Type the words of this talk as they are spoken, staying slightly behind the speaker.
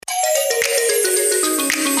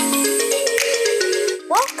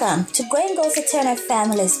Welcome to Gringo's Eternal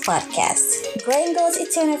Families podcast. Gringo's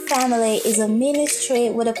Eternal Family is a ministry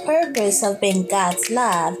with a purpose of being God's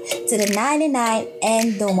love to the 99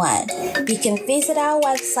 and the 1. You can visit our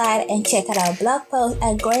website and check out our blog post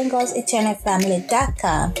at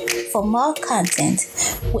gringoseternalfamily.com for more content.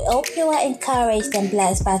 We hope you are encouraged and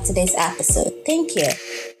blessed by today's episode. Thank you.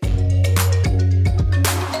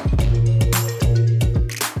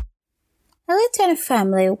 Hello, Eternal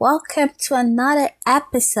Family. Welcome to another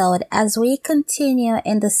episode as we continue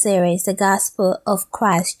in the series, The Gospel of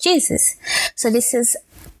Christ Jesus. So this is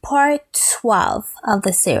part 12 of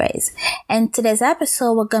the series. And today's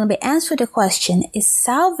episode, we're going to be answering the question, is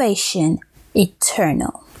salvation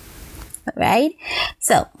eternal? Alright?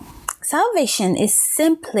 So, salvation is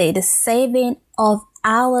simply the saving of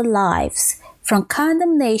our lives from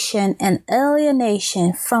condemnation and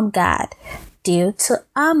alienation from God due to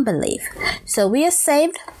unbelief. So we are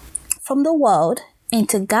saved from the world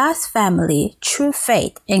into God's family through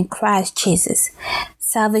faith in Christ Jesus.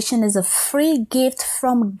 Salvation is a free gift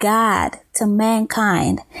from God to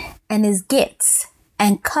mankind, and His gifts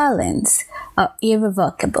and callings are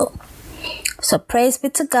irrevocable. So praise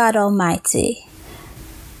be to God Almighty.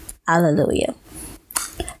 Hallelujah.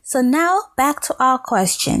 So now back to our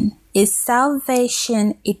question. Is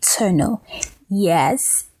salvation eternal?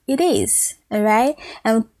 Yes, it is. Alright?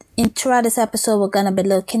 And throughout this episode, we're going to be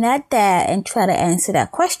looking at that and try to answer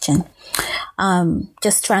that question.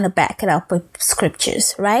 Just trying to back it up with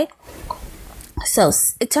scriptures, right? So,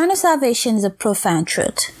 eternal salvation is a profound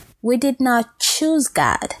truth. We did not choose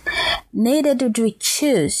God. Neither did we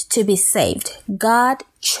choose to be saved. God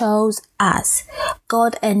chose us.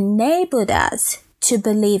 God enabled us to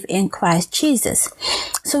believe in Christ Jesus.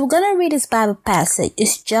 So we're going to read this Bible passage.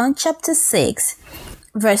 It's John chapter 6,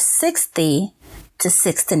 verse 60 to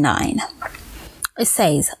 69. It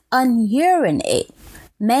says, on hearing it,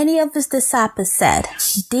 many of his disciples said,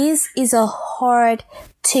 this is a hard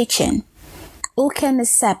teaching. Who can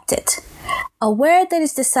accept it? Aware that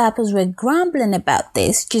his disciples were grumbling about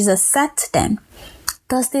this, Jesus said to them,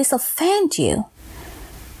 does this offend you?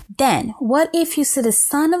 Then, what if you see the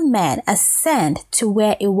Son of Man ascend to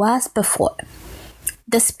where it was before?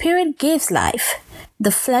 The Spirit gives life.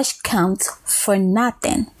 The flesh counts for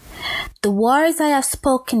nothing. The words I have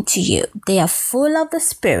spoken to you, they are full of the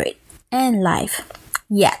Spirit and life.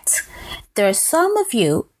 Yet, there are some of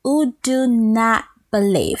you who do not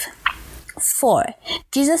believe. For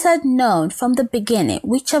Jesus had known from the beginning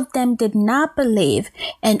which of them did not believe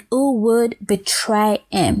and who would betray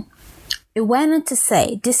him. It went on to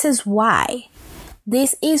say, this is why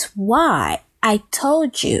I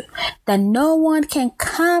told you that no one can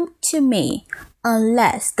come to me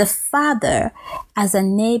unless the Father has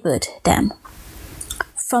enabled them.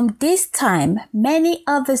 From this time, many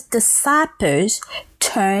of his disciples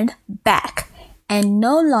turned back and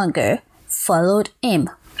no longer followed him.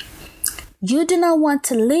 You do not want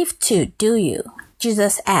to leave too, do you?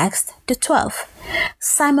 Jesus asked the 12.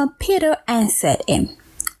 Simon Peter answered him,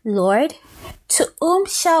 Lord, to whom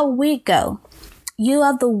shall we go? You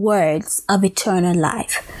have the words of eternal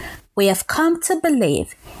life. We have come to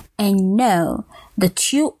believe and know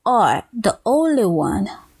that you are the only one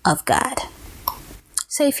of God.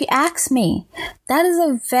 So if you ask me, that is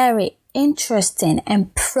a very interesting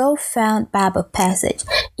and profound Bible passage.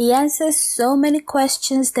 It answers so many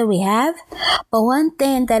questions that we have, but one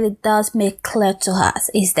thing that it does make clear to us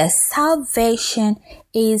is that salvation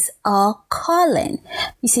is a calling.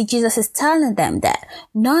 You see, Jesus is telling them that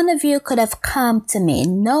none of you could have come to me.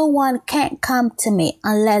 No one can come to me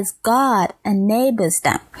unless God enables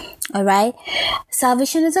them. Alright?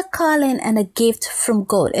 Salvation is a calling and a gift from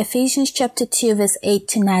God. Ephesians chapter 2 verse 8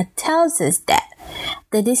 to 9 tells us that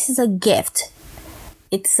this is a gift.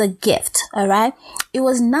 It's a gift, alright? It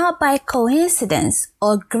was not by coincidence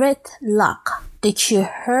or great luck that you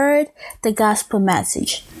heard the gospel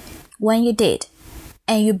message. When you did,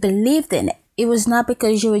 and you believed in it, it was not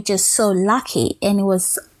because you were just so lucky and it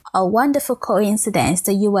was a wonderful coincidence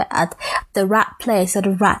that you were at the right place at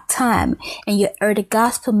the right time and you heard the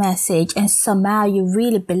gospel message and somehow you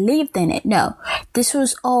really believed in it. No, this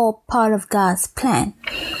was all part of God's plan.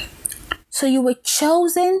 So you were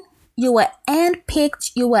chosen, you were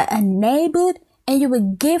handpicked, you were enabled, and you were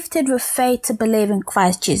gifted with faith to believe in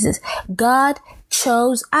Christ Jesus. God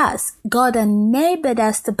chose us. God enabled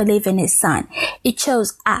us to believe in His Son. He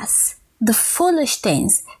chose us, the foolish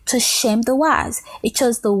things, to shame the wise. He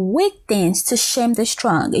chose the weak things to shame the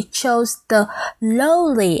strong. He chose the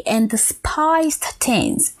lowly and despised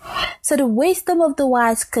things. So the wisdom of the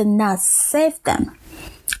wise could not save them.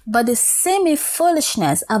 But the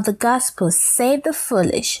semi-foolishness of the gospel saved the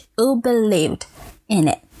foolish who believed in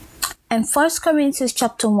it. And 1 Corinthians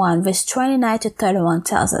chapter 1 verse 29 to 31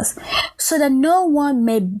 tells us, so that no one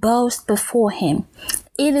may boast before him.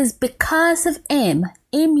 It is because of him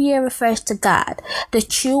here refers to God,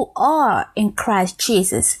 that you are in Christ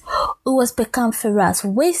Jesus, who has become for us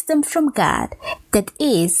wisdom from God, that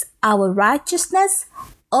is our righteousness,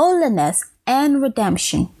 holiness, and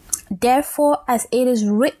redemption. Therefore, as it is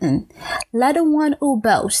written, let the one who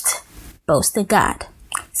boasts, boast in God.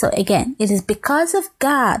 So again, it is because of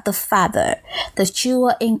God the Father that you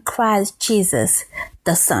are in Christ Jesus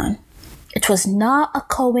the Son. It was not a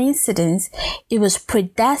coincidence. It was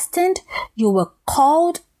predestined. You were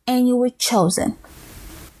called and you were chosen.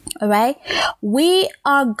 All right. We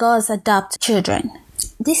are God's adopted children.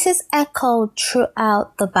 This is echoed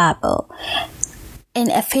throughout the Bible. In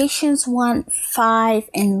Ephesians 1:5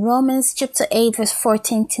 and Romans chapter 8 verse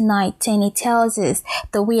 14 to 19, it tells us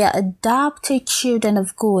that we are adopted children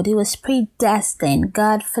of God. It was predestined.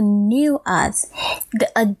 God foreknew us. The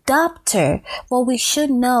adopter, what we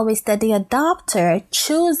should know is that the adopter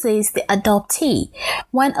chooses the adoptee.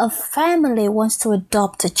 When a family wants to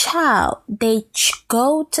adopt a child, they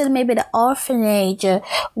go to maybe the orphanage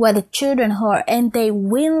where the children are, and they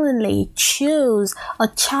willingly choose a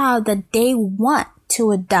child that they want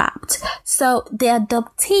to adopt. So the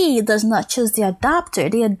adoptee does not choose the adopter.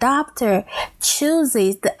 The adopter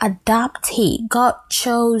chooses the adoptee. God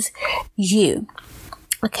chose you.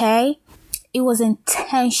 Okay? It was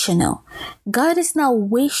intentional. God is not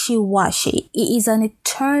wishy-washy. He is an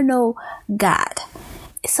eternal God.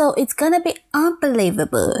 So it's going to be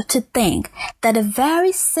unbelievable to think that the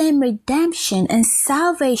very same redemption and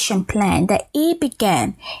salvation plan that he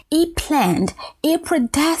began, he planned, he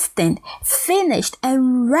predestined, finished,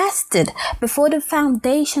 and rested before the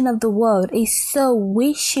foundation of the world is so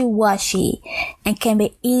wishy-washy and can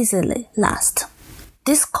be easily lost.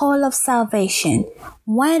 This call of salvation,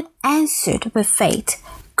 when answered with faith,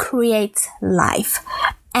 creates life.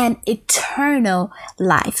 An eternal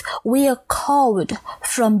life. We are called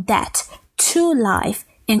from death to life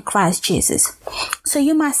in Christ Jesus. So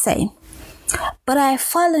you might say, but I have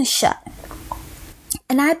fallen short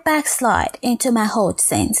and I backslide into my old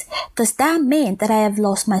sins. Does that mean that I have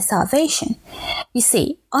lost my salvation? You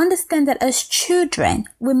see, understand that as children,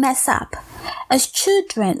 we mess up. As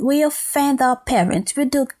children, we offend our parents. We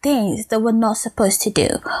do things that we're not supposed to do.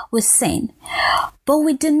 We sin. But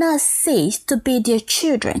we do not cease to be their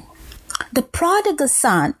children. The prodigal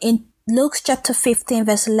son in Luke chapter 15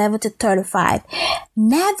 verse 11 to 35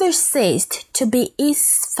 never ceased to be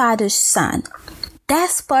his father's son,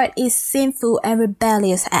 despite his sinful and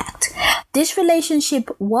rebellious act. This relationship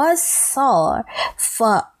was sour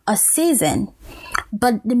for a season,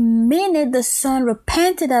 but the minute the son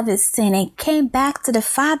repented of his sin and came back to the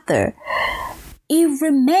father, he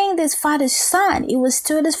remained his father's son. He was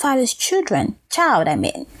still his father's child.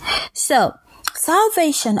 So,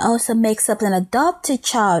 salvation also makes up an adopted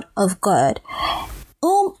child of God,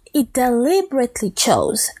 whom he deliberately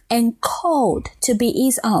chose and called to be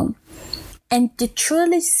his own. And the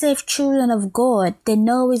truly saved children of God, they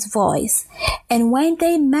know his voice. And when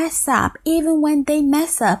they mess up, even when they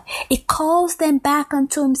mess up, he calls them back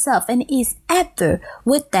unto himself and is ever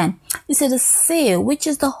with them. You see, the seal, which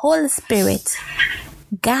is the Holy Spirit,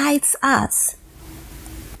 guides us.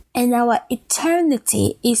 And our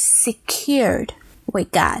eternity is secured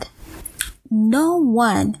with God. No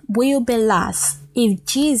one will be lost if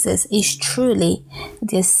Jesus is truly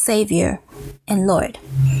their Savior and Lord.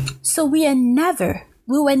 So we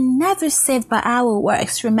were never saved by our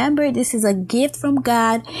works. Remember, this is a gift from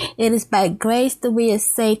God. It is by grace that we are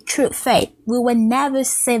saved through faith. We were never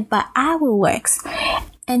saved by our works,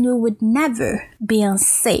 and we would never be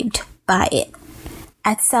unsaved by it.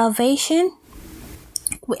 At salvation,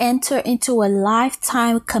 we enter into a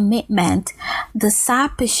lifetime commitment,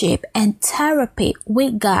 discipleship, and therapy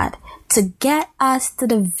with God to get us to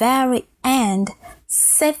the very end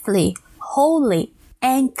safely, wholly,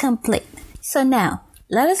 and complete. So now,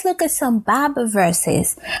 let us look at some Bible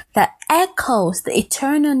verses that echoes the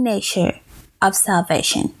eternal nature of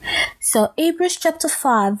salvation. So Hebrews chapter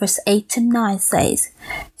 5 verse 8 to 9 says,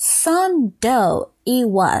 Son though he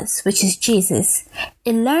was, which is Jesus,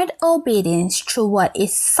 he learned obedience through what he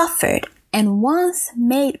suffered, and once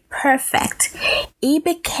made perfect, he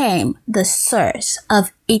became the source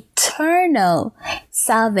of eternal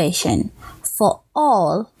salvation for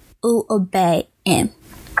all who obey him.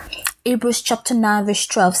 Hebrews chapter 9 verse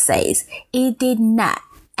 12 says, He did not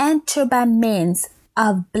enter by means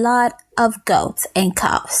of blood of goats and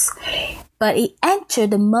calves, but he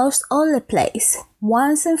entered the most holy place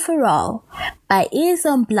once and for all by his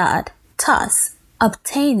own blood, thus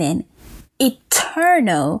obtaining eternal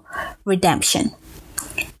eternal redemption.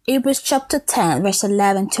 Hebrews chapter 10, verse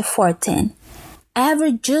 11 to 14.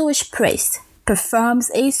 Every Jewish priest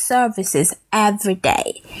performs his services every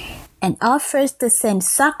day and offers the same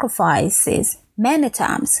sacrifices many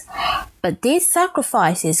times, but these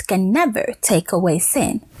sacrifices can never take away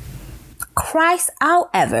sin. Christ,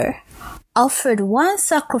 however, offered one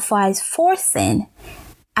sacrifice for sin,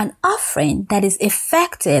 an offering that is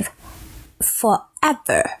effective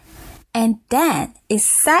forever, and then is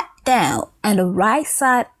sat down on the right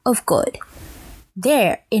side of God.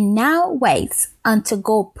 There he now waits until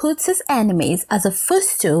God puts his enemies as a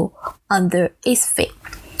footstool under his feet.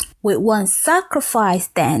 With one sacrifice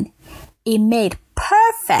then, he made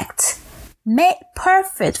perfect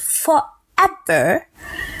forever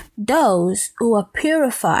those who are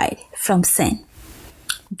purified from sin.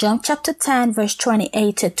 John chapter 10 verse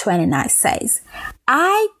 28 to 29 says,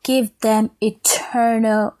 I give them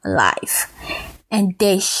eternal life, and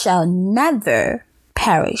they shall never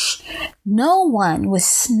perish. No one will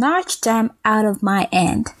snatch them out of my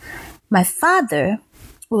hand. My Father,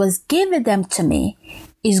 who has given them to me,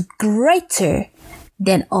 is greater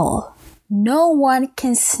than all. No one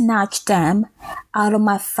can snatch them out of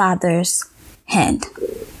my Father's hand.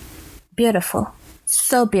 Beautiful.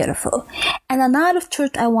 So beautiful. And another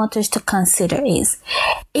truth I want us to consider is,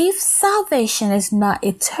 if salvation is not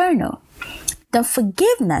eternal, then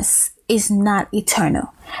forgiveness is not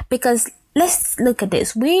eternal. Because let's look at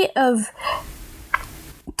this. We have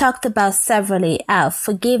talked about severally how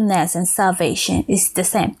forgiveness and salvation is the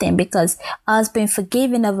same thing, because us being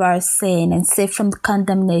forgiven of our sin and saved from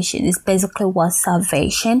condemnation is basically what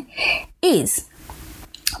salvation is.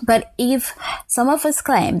 But if some of us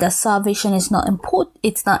claim that salvation is not important,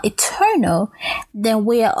 it's not eternal, then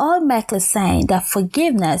we are automatically saying that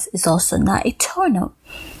forgiveness is also not eternal.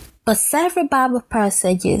 But several Bible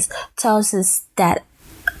passages tells us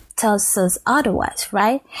otherwise,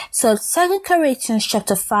 right? So 2 Corinthians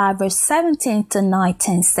chapter 5 verse 17 to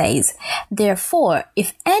 19 says, Therefore,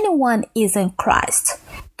 if anyone is in Christ,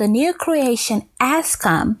 the new creation has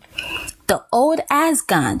come, the old has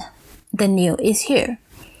gone, the new is here.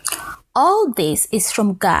 All this is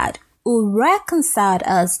from God, who reconciled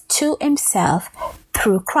us to himself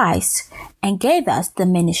through Christ and gave us the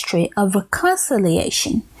ministry of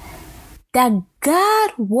reconciliation. That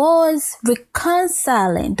God was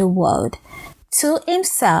reconciling the world to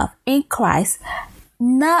himself in Christ,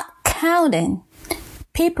 not counting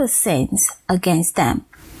people's sins against them.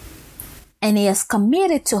 And he has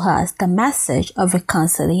committed to us the message of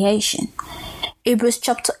reconciliation. Hebrews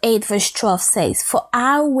chapter 8 verse 12 says, For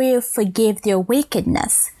I will forgive their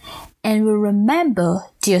wickedness and will remember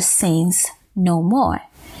their sins no more.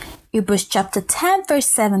 Hebrews chapter 10 verse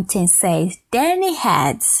 17 says, Then he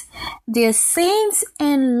adds, Their sins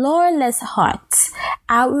and lawless hearts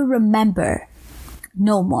I will remember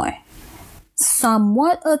no more. Psalm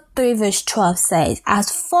 103 verse 12 says, As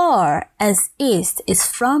far as east is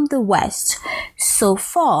from the west, so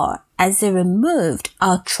far as they removed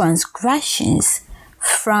our transgressions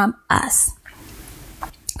from us.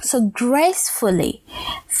 So gracefully,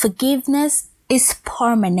 forgiveness is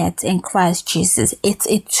permanent in Christ Jesus. It's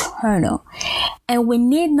eternal. And we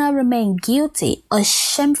need not remain guilty or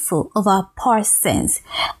shameful of our past sins.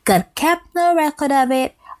 God kept no record of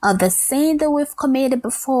it, of the sin that we've committed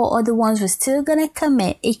before or the ones we're still going to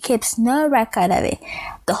commit. He keeps no record of it.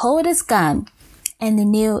 The old is gone and the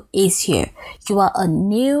new is here. You are a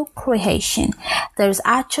new creation. There's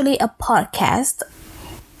actually a podcast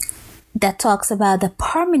that talks about the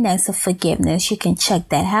permanence of forgiveness. You can check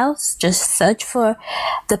that out. Just search for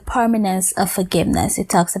the permanence of forgiveness. It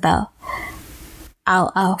talks about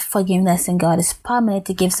how our forgiveness in God is permanent.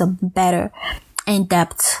 It gives a better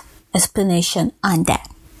in-depth explanation on that.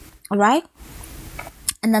 All right?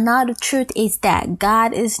 And another truth is that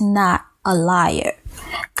God is not a liar.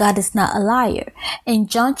 God is not a liar. In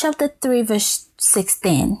John chapter 3 verse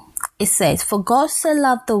 16, it says, For God so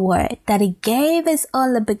loved the world that he gave his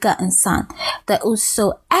only begotten Son, that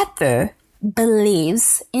whosoever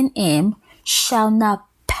believes in him shall not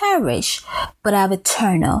perish, but have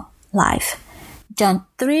eternal life. John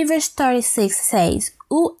 3 verse 36 says,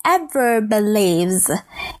 Whoever believes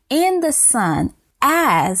in the Son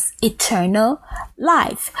has eternal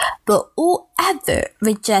life, but whoever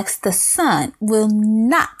rejects the Son will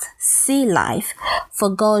not see life, for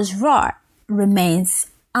God's wrath remains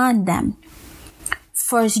on them.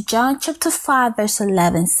 1 John chapter 5 verse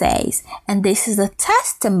 11 says, And this is a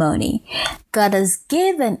testimony, God has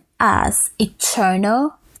given us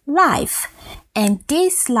eternal life, and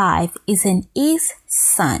this life is in his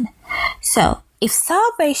Son. So, if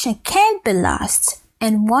salvation can't be lost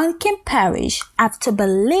and one can perish after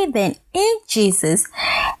believing in Jesus,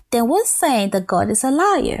 then we're saying that God is a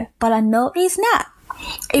liar. But I know He's not.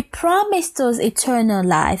 He promised us eternal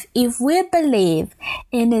life if we believe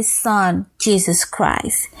in His Son, Jesus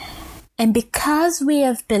Christ. And because we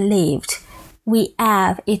have believed, we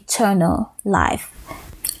have eternal life.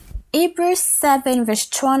 Hebrews 7 verse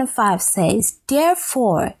 25 says,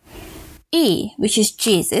 therefore, He, which is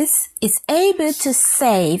Jesus, is able to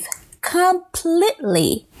save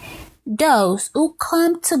completely those who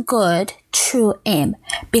come to God through Him,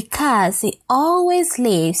 because He always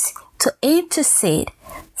lives to intercede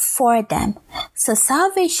for them. So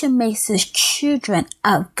salvation makes us children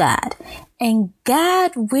of God, and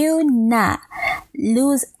God will not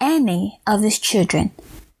lose any of His children.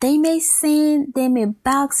 They may sin, they may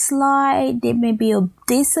backslide, they may be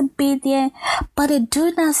disobedient, but they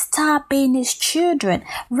do not stop being His children.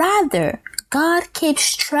 Rather, God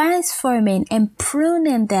keeps transforming and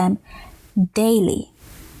pruning them daily.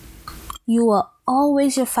 You are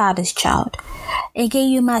always your Father's child. Again,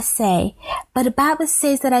 you might say, but the Bible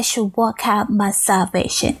says that I should work out my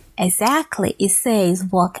salvation. Exactly. It says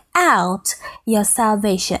work out your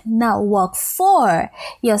salvation, not work for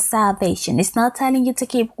your salvation. It's not telling you to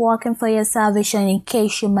keep working for your salvation in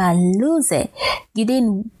case you might lose it. You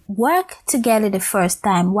didn't work to get it the first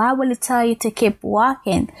time. Why will it tell you to keep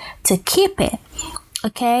working to keep it?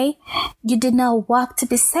 Okay? You did not work to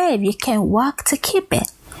be saved. You can work to keep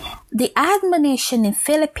it. The admonition in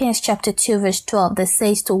Philippians chapter 2 verse 12 that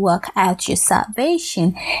says to work out your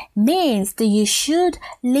salvation means that you should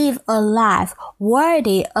live a life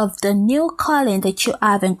worthy of the new calling that you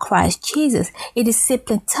have in Christ Jesus. It is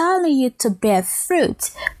simply telling you to bear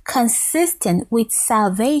fruit consistent with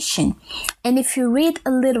salvation. And if you read a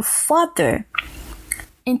little further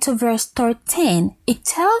into verse 13, it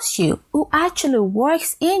tells you who actually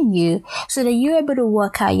works in you so that you're able to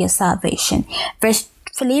work out your salvation.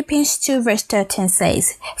 Philippians 2 verse 13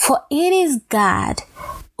 says, for it is God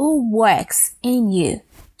who works in you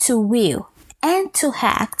to will and to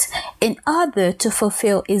act in order to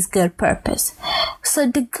fulfill His good purpose. So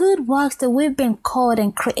the good works that we've been called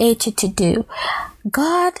and created to do,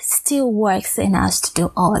 God still works in us to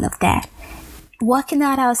do all of that. Working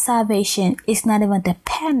out our salvation is not even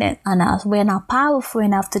dependent on us. We're not powerful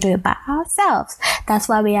enough to do it by ourselves. That's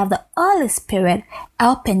why we have the Holy Spirit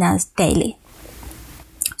helping us daily.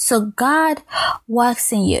 So God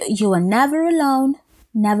works in you. You are never alone.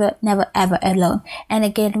 Never, ever alone. And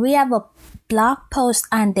again, we have a blog post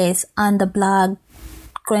on this on the blog,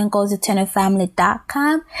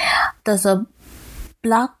 growinggoalseternalfamily.com. There's a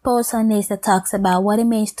blog post on this that talks about what it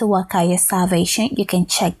means to work out your salvation. You can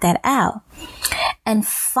check that out. And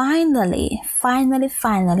finally,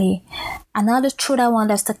 another truth I want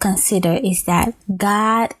us to consider is that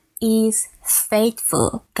God is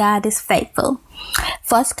faithful. God is faithful.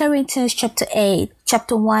 1 Corinthians chapter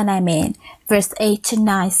 1, verse 8 to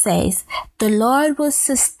 9 says, the Lord will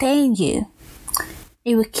sustain you.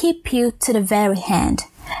 He will keep you to the very end,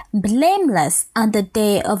 blameless on the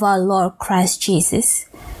day of our Lord Christ Jesus.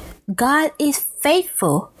 God is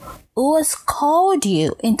faithful, who has called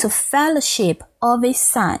you into fellowship of His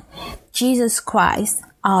Son, Jesus Christ,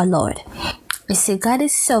 our Lord. You see, God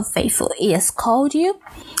is so faithful. He has called you.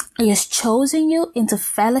 He has chosen you into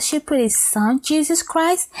fellowship with His Son, Jesus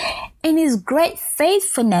Christ. In His great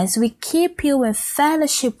faithfulness, we keep you in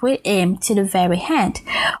fellowship with Him to the very end.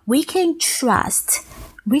 We can trust,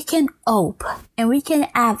 we can hope, and we can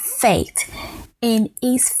have faith in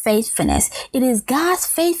His faithfulness. It is God's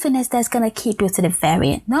faithfulness that's going to keep you to the very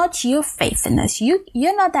end, not your faithfulness.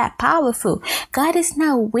 You're not that powerful. God is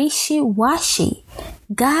not wishy-washy.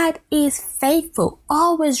 God is faithful.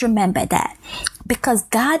 Always remember that. Because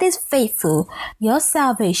God is faithful, your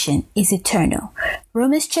salvation is eternal.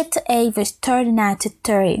 Romans chapter 8 verse 38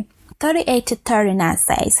 to 39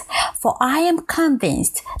 says, for I am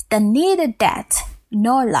convinced that neither death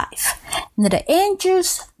nor life, neither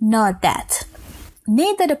angels nor death,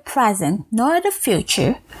 neither the present nor the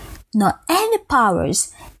future, nor any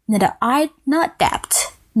powers, neither height nor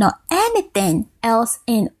depth, nor anything else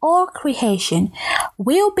in all creation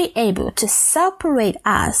will be able to separate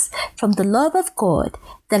us from the love of God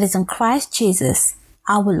that is in Christ Jesus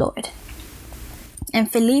our Lord. And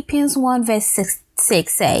Philippians 1 verse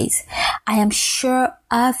 6 says, I am sure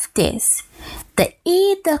of this, that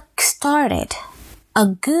He that started a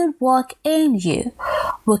good work in you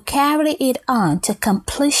will carry it on to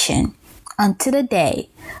completion unto the day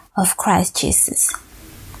of Christ Jesus.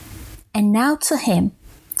 And now to Him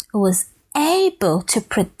who was able to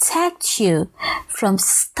protect you from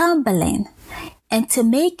stumbling and to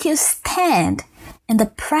make you stand in the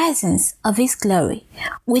presence of His glory,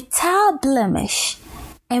 without blemish,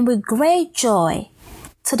 and with great joy,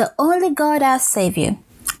 to the only God our Savior,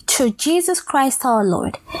 through Jesus Christ our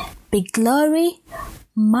Lord, be glory,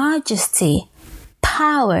 majesty,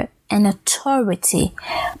 power, and authority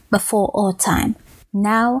before all time,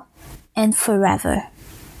 now and forever.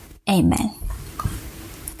 Amen.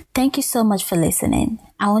 Thank you so much for listening.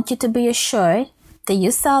 I want you to be assured that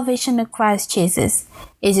your salvation in Christ Jesus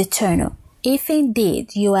is eternal. If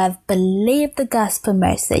indeed you have believed the gospel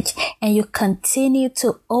message and you continue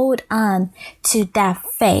to hold on to that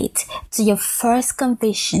faith, to your first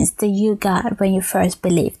convictions that you got when you first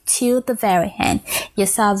believed, till the very end, your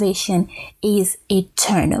salvation is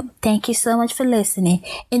eternal. Thank you so much for listening.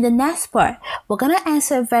 In the next part, we're going to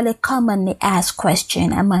answer a very commonly asked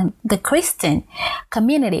question among the Christian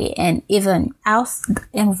community and even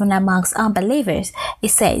amongst unbelievers. It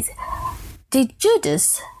says, did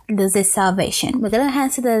Judas lose his salvation? We're going to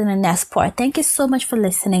answer that in the next part. Thank you so much for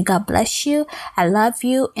listening. God bless you. I love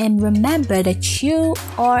you. And remember that you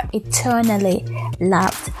are eternally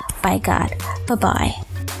loved by God. Bye-bye.